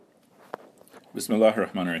بسم الله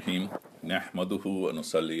الرحمن الرحيم نحمده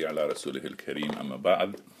ونصلي على رسوله الكريم أما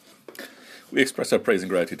بعد. We express our praise and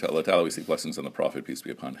gratitude to Allah Ta'ala. We seek blessings on the Prophet, peace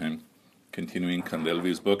be upon him. Continuing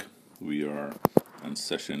Kandhelwi's book, we are on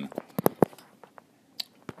session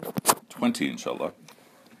 20 inshallah,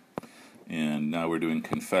 and now we're doing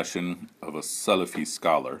Confession of a Salafi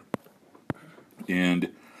Scholar.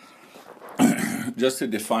 And just to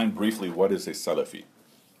define briefly what is a Salafi.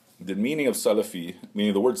 The meaning of Salafi,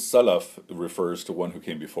 meaning the word Salaf refers to one who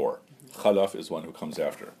came before. Khalaf is one who comes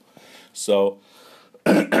after. So,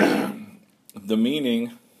 the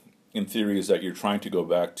meaning, in theory, is that you're trying to go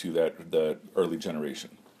back to that early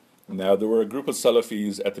generation. Now, there were a group of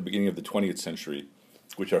Salafis at the beginning of the 20th century,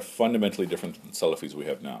 which are fundamentally different than the Salafis we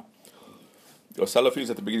have now. The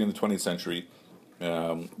Salafis at the beginning of the 20th century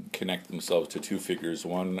connect themselves to two figures.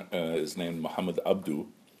 One is named Muhammad Abdu,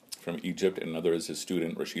 from Egypt, and another is his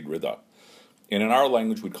student, Rashid Rida. And in our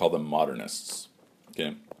language, we'd call them modernists.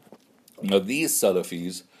 Okay. Now, these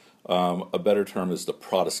Salafis, a better term is the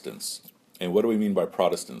Protestants. And what do we mean by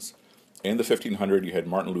Protestants? In the 1500s, you had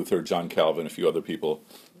Martin Luther, John Calvin, a few other people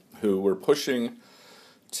who were pushing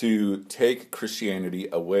to take Christianity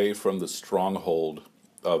away from the stronghold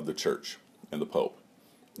of the church and the Pope.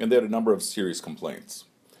 And they had a number of serious complaints.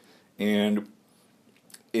 And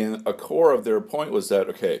in a core of their point was that,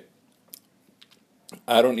 okay,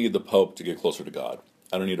 I don't need the Pope to get closer to God.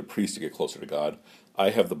 I don't need a priest to get closer to God.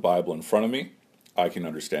 I have the Bible in front of me. I can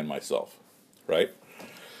understand myself, right?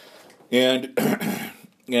 And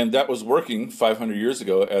and that was working 500 years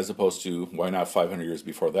ago, as opposed to, why not 500 years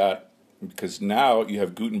before that? Because now you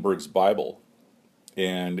have Gutenberg's Bible,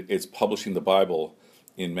 and it's publishing the Bible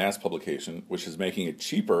in mass publication, which is making it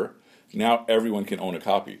cheaper. Now everyone can own a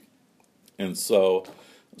copy. And so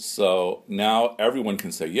now everyone can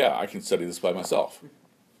say, yeah, I can study this by myself.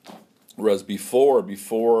 Whereas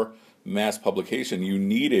before mass publication, you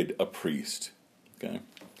needed a priest. Okay,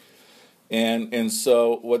 and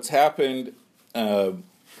so what's happened in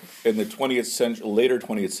the 20th century, later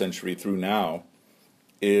 20th century through now,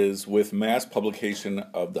 is with mass publication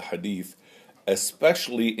of the Hadith,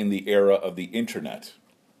 especially in the era of the internet.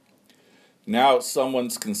 Now someone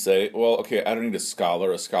can say, well, okay, I don't need a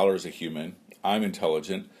scholar. A scholar is a human. I'm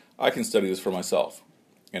intelligent. I can study this for myself,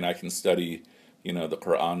 and I can study, the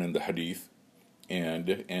Quran and the Hadith, and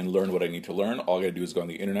learn what I need to learn. All I got to do is go on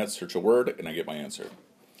the internet, search a word, and I get my answer.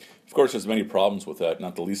 Of course, there's many problems with that.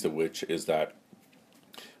 Not the least of which is that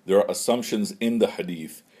there are assumptions in the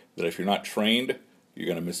Hadith that if you're not trained, you're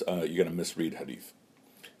going to misread Hadith.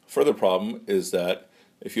 Further problem is that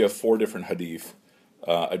if you have 4 different Hadith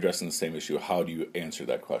addressing the same issue, how do you answer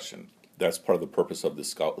that question? That's part of the purpose of the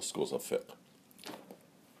schools of fiqh.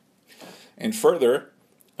 And further,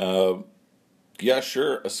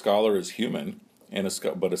 sure, a scholar is human,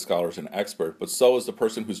 but a scholar is an expert, but so is the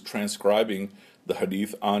person who's transcribing the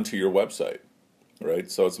Hadith onto your website, right?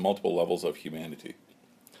 So it's multiple levels of humanity.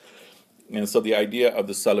 And so the idea of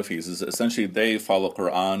the Salafis is essentially they follow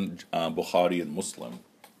Quran, Bukhari, and Muslim.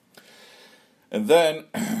 And then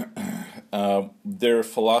their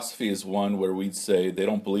philosophy is one where we'd say they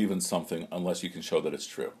don't believe in something unless you can show that it's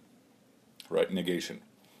true, right? Negation.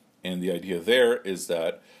 And the idea there is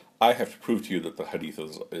that I have to prove to you that the Hadith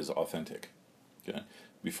is authentic, okay,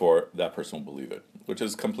 before that person will believe it, which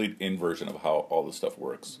is a complete inversion of how all this stuff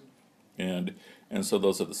works. And so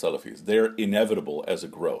those are the Salafis. They're inevitable as a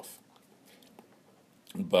growth.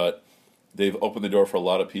 But they've opened the door for a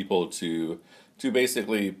lot of people to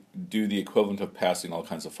basically do the equivalent of passing all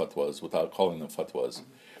kinds of fatwas without calling them fatwas,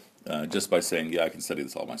 just by saying, yeah, I can study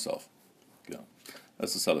this all myself. Yeah,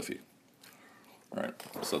 that's the Salafi. All right,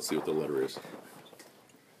 so let's see what the letter is.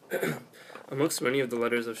 Amongst many of the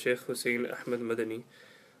letters of Shaykh Hussein Ahmad Madani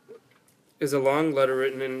is a long letter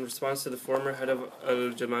written in response to the former head of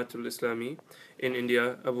al-Jamaat al-Islami in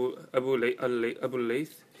India, Abu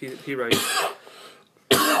Layth. He writes,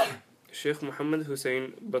 Shaykh Muhammad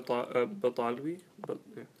Hussein Batalwi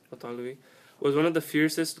was one of the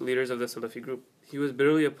fiercest leaders of the Salafi group. He was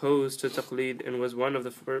bitterly opposed to taqleed and was one of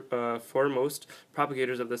the foremost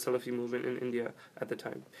propagators of the Salafi movement in India at the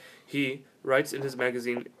time. He writes in his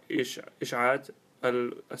magazine Ish'aat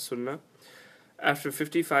al-Sunnah, after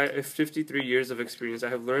 53 years of experience, I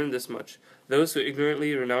have learned this much. Those who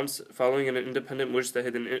ignorantly renounce following an independent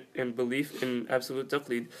mujtahid and belief in absolute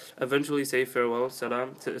taqleed eventually say farewell,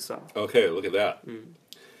 salam to Islam. Okay, look at that.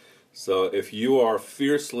 So if you are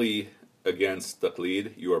fiercely against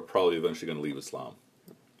taqleed, you are probably eventually going to leave Islam.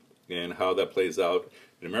 And how that plays out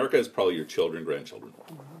in America is probably your children, grandchildren.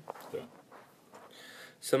 So.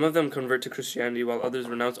 Some of them convert to Christianity, while others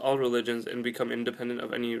renounce all religions and become independent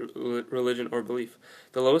of any religion or belief.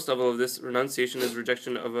 The lowest level of this renunciation is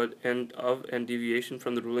rejection of and deviation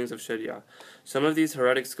from the rulings of Shari'a. Some of these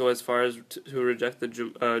heretics go as far as to reject the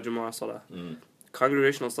Jumu'ah Salah,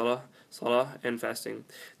 congregational Salah, and fasting.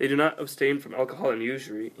 They do not abstain from alcohol and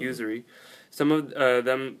usury. Some of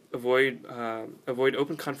them avoid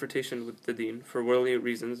open confrontation with the deen for worldly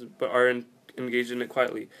reasons, but are engaged in it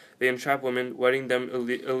quietly. They entrap women, wedding them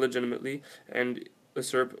illegitimately, and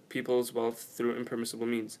usurp people's wealth through impermissible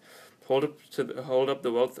means. Hold up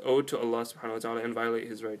the wealth owed to Allah subhanahu wa ta'ala and violate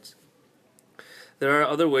His rights. There are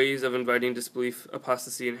other ways of inviting disbelief,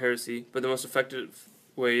 apostasy, and heresy, but the most effective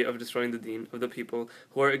way of destroying the deen of the people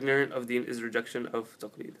who are ignorant of deen is rejection of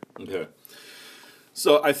taqleed. Okay.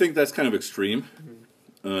 So I think that's kind of extreme.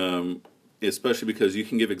 Especially because you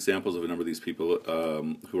can give examples of a number of these people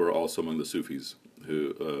who are also among the Sufis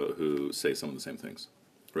who say some of the same things,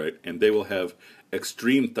 right? And they will have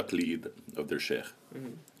extreme taqleed of their Shaykh,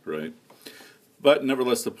 right? But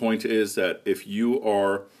nevertheless, the point is that if you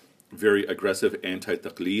are very aggressive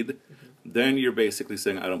anti-taqleed, then you're basically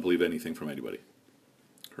saying, I don't believe anything from anybody,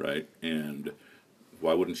 right? And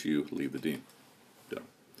why wouldn't you leave the deen? Yeah.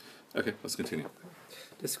 Okay, let's continue.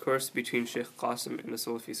 Discourse between Shaykh Qasim and a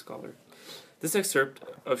Salafi scholar. This excerpt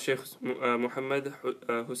of Shaykh Muhammad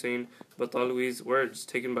Hussein Batalwi's words,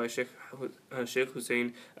 taken by Shaykh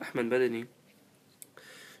Hussein Ahmad Madani,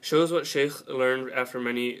 shows what Shaykh learned after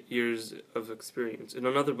many years of experience. In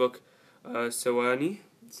another book, Sawani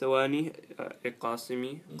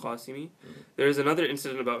Qasimi, there is another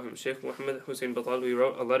incident about him. Shaykh Muhammad Hussein Batalwi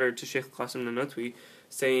wrote a letter to Shaykh Qasim Nanotwi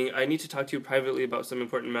saying, I need to talk to you privately about some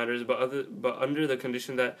important matters, but under the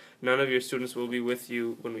condition that none of your students will be with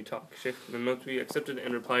you when we talk. Shaykh Nanotwi accepted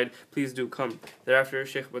and replied, please do come. Thereafter,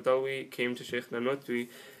 Shaykh Batalwi came to Shaykh Nanotwi.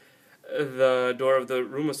 The door of the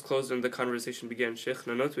room was closed and the conversation began. Shaykh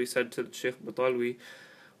Nanotwi said to Shaykh Batalwi,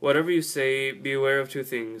 whatever you say, be aware of two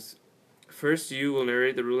things. First, you will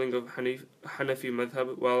narrate the ruling of Hanafi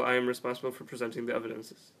madhab while I am responsible for presenting the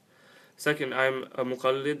evidences. Second, I am a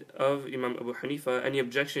muqallid of Imam Abu Hanifa. Any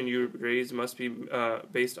objection you raise must be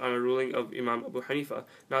based on a ruling of Imam Abu Hanifa,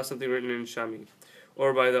 not something written in Shami,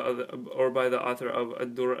 or by the author of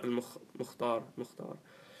Ad-Dur al-Mukhtar,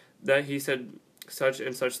 that he said such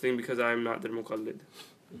and such thing because I am not their muqallid.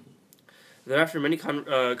 Thereafter, many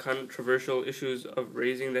controversial issues of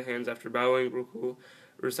raising the hands after bowing, ruku,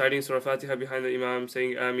 reciting Surah Fatiha behind the Imam,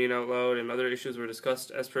 saying Ameen out loud, and other issues were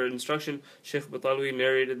discussed. As per instruction, Shaykh Batalwi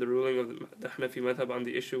narrated the ruling of the Hanafi madhab on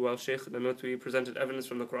the issue, while Shaykh Nanotwi presented evidence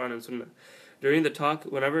from the Quran and Sunnah. During the talk,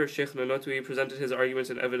 whenever Shaykh Nanotwi presented his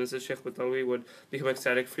arguments and evidences, Shaykh Batalwi would become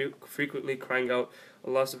ecstatic, frequently crying out,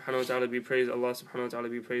 Allah subhanahu wa ta'ala be praised, Allah subhanahu wa ta'ala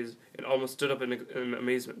be praised, and almost stood up in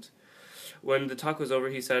amazement. When the talk was over,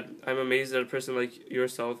 he said, I'm amazed at a person like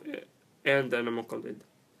yourself and then a muqallid,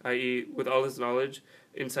 i.e., with all his knowledge,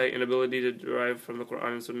 insight, and ability to derive from the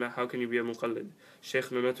Quran and Sunnah, how can you be a muqallid? Shaykh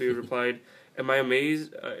Nanotwi replied, I am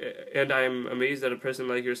amazed that a person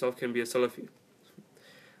like yourself can be a Salafi.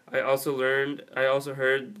 I also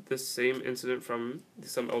heard this same incident from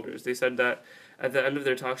some elders. They said that at the end of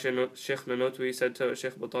their talk, Shaykh Nanotwi said to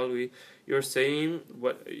Shaykh Batalwi, you're saying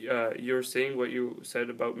what you said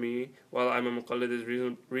about me while I'm a muqallid is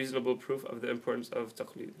reasonable proof of the importance of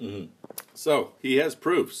taqleed. So, he has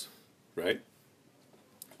proofs, right?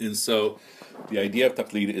 And so, the idea of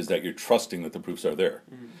taqleed is that you're trusting that the proofs are there.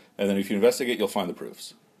 And then if you investigate, you'll find the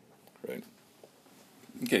proofs, right?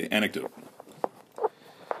 Okay, anecdote.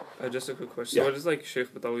 Just a quick question. So what is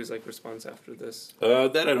Shaykh Batalwi's response after this?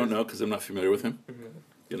 That I don't know because I'm not familiar with him.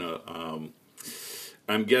 You know,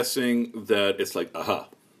 I'm guessing that it's aha,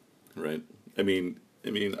 right? I mean,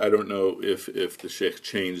 I don't know if the Shaykh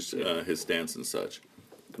changed his stance and such,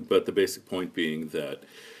 but the basic point being that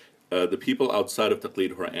the people outside of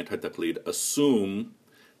taqleed who are anti-taqleed assume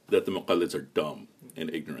that the muqallids are dumb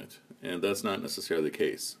and ignorant, and that's not necessarily the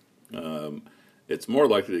case. It's more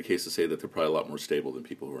likely the case to say that they're probably a lot more stable than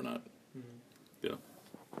people who are not. Yeah.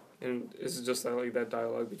 And is it just that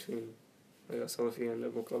dialogue between a Salafi and a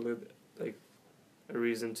muqallid a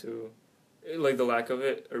reason to the lack of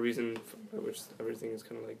it, a reason by which everything is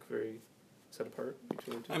kind of very set apart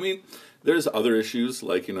between the two? I mean, there's other issues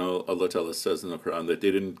Allah Ta'ala says in the Quran that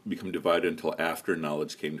they didn't become divided until after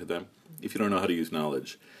knowledge came to them. If you don't know how to use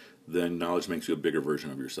knowledge, then knowledge makes you a bigger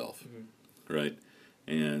version of yourself, right?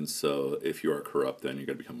 And so if you are corrupt, then you're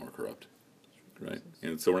going to become more corrupt, right?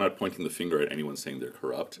 And so we're not pointing the finger at anyone saying they're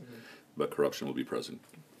corrupt, but corruption will be present.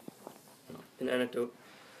 An anecdote.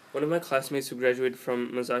 One of my classmates who graduated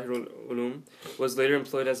from Mazahirul Ulum was later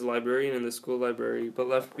employed as a librarian in the school library, but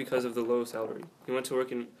left because of the low salary. He went to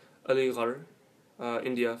work in Aligarh,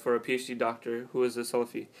 India, for a PhD doctor who was a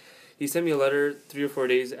Salafi. He sent me a letter 3 or 4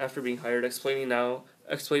 days after being hired, explaining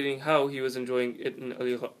how he was enjoying it in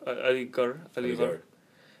Aligarh,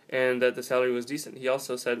 and that the salary was decent. He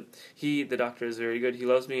also said the doctor, is very good. He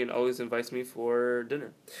loves me and always invites me for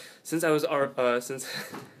dinner. Since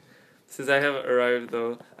since I have arrived,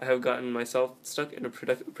 though, I have gotten myself stuck in a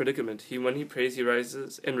predicament. When he prays, he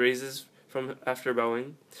raises from after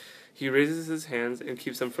bowing. He raises his hands and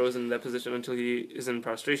keeps them frozen in that position until he is in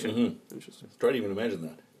prostration. Mm-hmm. Interesting. Try to even imagine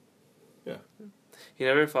that. Yeah. He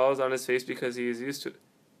never falls on his face because he is used to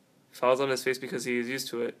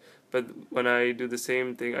it. But when I do the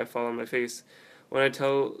same thing, I fall on my face. When I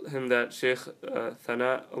tell him that Shaykh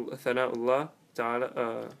Thana'ullah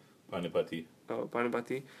Ta'ala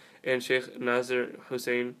Banabati and Shaykh Nazir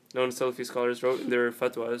Hussain, known Salafi scholars, wrote in their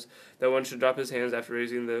fatwas that one should drop his hands after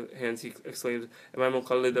raising the hands, he exclaims, "Am I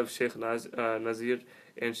muqallid of Shaykh Nazir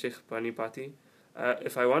and Shaykh Banipati?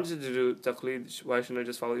 If I wanted to do taqlid, why shouldn't I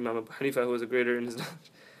just follow Imam Abu Hanifa, who was greater in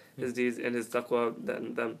his deeds and his taqwa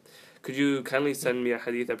than them? Could you kindly send me a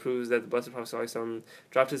hadith that proves that the Blessed Prophet ﷺ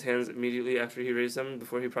dropped his hands immediately after he raised them,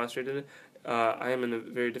 before he prostrated? I am in a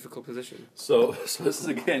very difficult position." So this is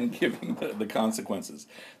again giving the consequences.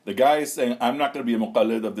 The guy is saying, I'm not going to be a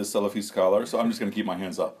muqallid of this Salafi scholar, so I'm just going to keep my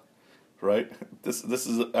hands up. Right? This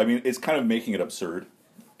is, I mean, it's kind of making it absurd.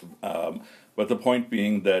 But the point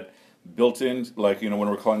being that built in, like, when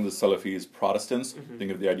we're calling the Salafis Protestants, think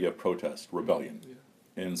of the idea of protest, rebellion. Yeah.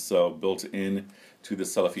 And so built in to the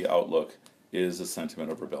Salafi outlook is a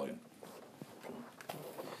sentiment of rebellion.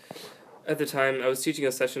 At the time, I was teaching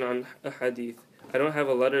a session on a hadith. I don't have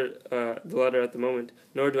the letter at the moment,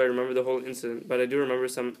 nor do I remember the whole incident, but I do remember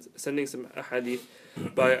sending some hadith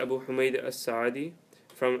by Abu Humayd as-Sa'adi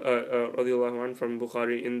from radiallahu anhu, from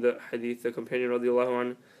Bukhari. In the hadith, the companion radiallahu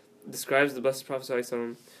anhu describes the Blessed Prophet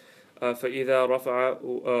sallallahu فإذا رفع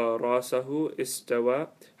رأسه استوى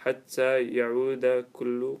حتى يعود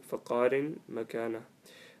كل فقار مكانه.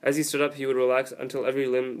 As he stood up, he would relax until every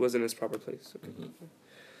limb was in its proper place. Okay.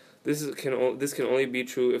 Mm-hmm. This can only be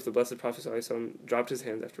true if the Blessed Prophet ﷺ dropped his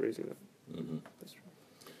hands after raising them. Mm-hmm. That's true.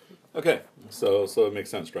 Okay, so it makes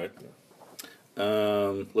sense, right?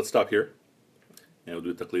 Yeah. Let's stop here, and we'll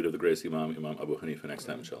do taqlid of the greatest Imam Abu Hanifa next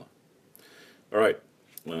time, inshallah. All right.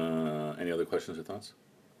 Any other questions or thoughts?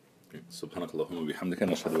 سبحانك اللهم وبحمدك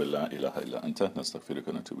نشهد أن لا إله إلا أنت نستغفرك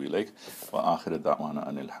ونتوب إليك وآخر دعوانا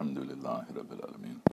أن الحمد لله رب العالمين